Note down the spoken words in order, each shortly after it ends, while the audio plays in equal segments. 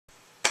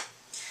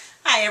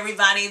Hi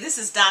everybody, this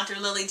is Dr.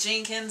 Lily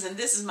Jenkins and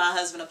this is my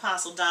husband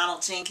Apostle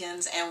Donald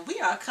Jenkins, and we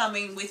are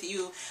coming with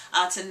you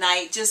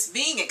tonight just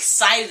being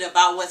excited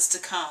about what's to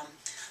come.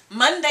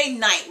 Monday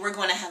night we're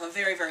going to have a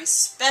very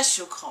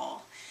special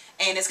call,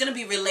 and it's going to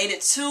be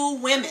related to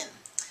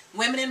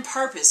women in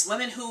purpose,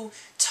 women who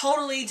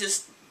totally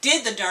just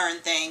did the darn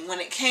thing when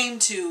it came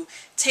to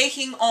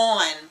taking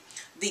on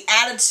the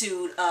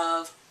attitude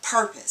of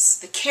purpose,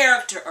 the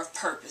character of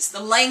purpose, the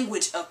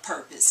language of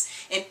purpose,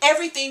 and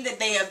everything that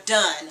they have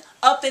done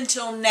up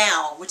until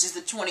now, which is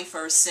the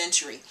 21st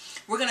century.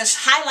 We're going to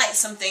highlight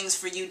some things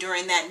for you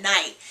during that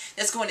night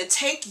that's going to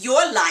take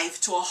your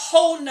life to a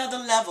whole nother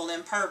level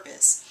in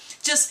purpose.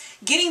 Just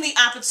getting the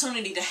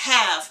opportunity to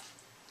have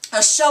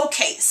a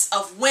showcase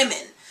of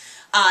women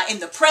in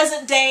the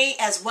present day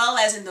as well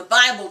as in the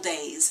Bible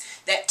days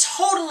that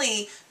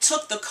totally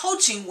took the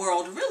coaching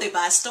world really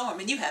by storm,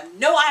 and you have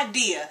no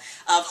idea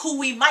of who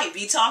we might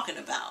be talking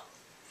about.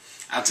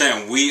 I'll tell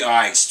you, we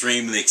are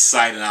extremely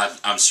excited.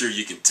 I'm sure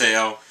you can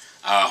tell.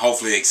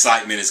 Hopefully the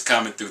excitement is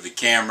coming through the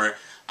camera.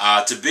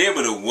 To be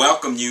able to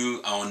welcome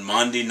you on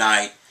Monday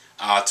night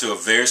to a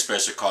very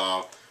special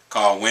call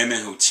called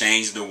Women Who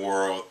Change the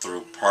World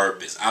Through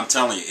Purpose. I'm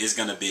telling you, it's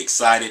going to be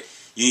exciting.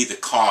 You need to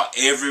call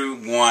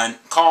everyone,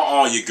 call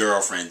all your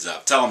girlfriends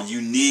up. Tell them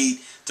you need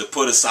to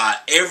put aside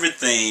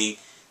everything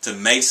to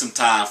make some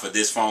time for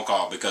this phone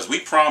call, because we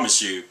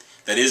promise you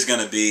that it's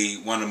going to be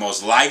one of the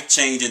most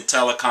life-changing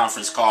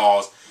teleconference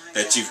calls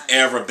that you've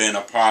ever been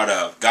a part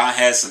of. God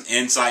has some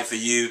insight for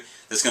you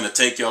that's going to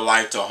take your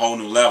life to a whole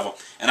new level.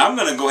 And I'm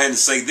going to go ahead and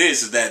say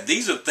this, is that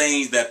these are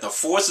things that the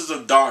forces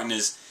of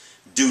darkness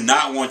do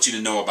not want you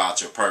to know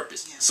about your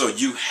purpose. So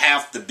you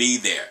have to be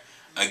there.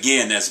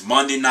 Again, that's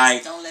Monday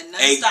night,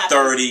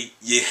 8:30.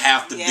 You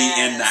have to be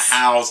in the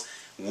house.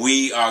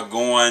 We are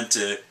going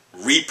to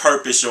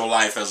repurpose your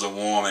life as a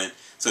woman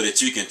so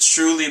that you can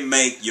truly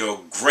make your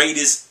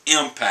greatest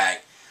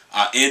impact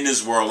in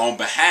this world on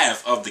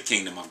behalf of the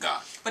kingdom of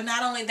God. But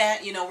not only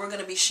that, you know, we're going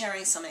to be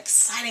sharing some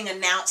exciting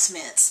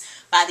announcements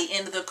by the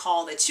end of the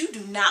call that you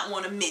do not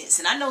want to miss.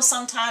 And I know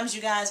sometimes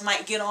you guys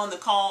might get on the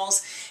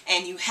calls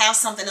and you have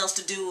something else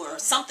to do, or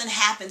something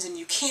happens and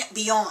you can't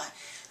be on.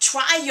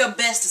 Try your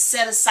best to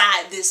set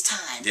aside this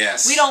time.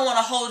 Yes. We don't want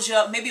to hold you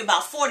up, maybe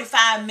about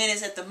 45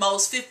 minutes at the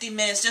most, 50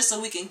 minutes, just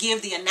so we can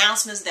give the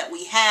announcements that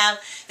we have.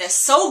 That's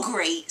so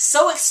great,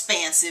 so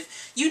expansive.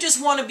 You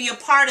just want to be a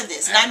part of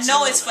this. And Absolutely. I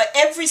know it's for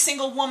every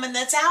single woman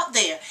that's out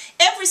there.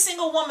 Every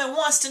single woman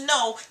wants to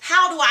know,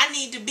 how do I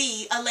need to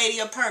be a lady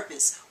of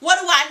purpose? What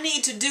do I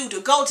need to do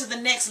to go to the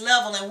next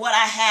level in what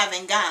I have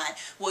in God?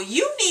 Well,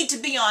 you need to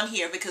be on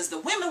here, because the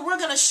women we're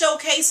going to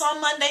showcase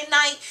on Monday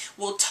night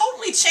will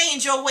totally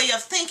change your way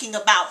of thinking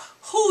about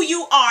who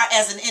you are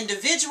as an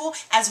individual,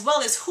 as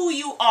well as who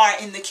you are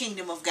in the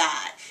kingdom of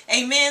God.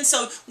 Amen.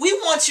 So we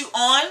want you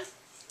on.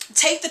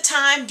 Take the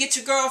time, get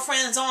your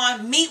girlfriends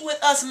on, meet with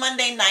us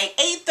Monday night,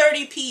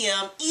 8:30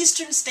 p.m.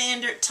 Eastern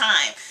Standard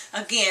Time.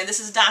 Again,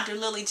 this is Dr.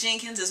 Lily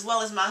Jenkins, as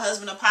well as my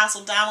husband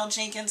Apostle Donald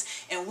Jenkins,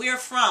 and we're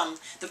from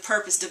the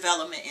Purpose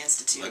Development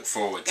Institute. Look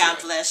forward to it. God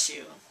bless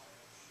you.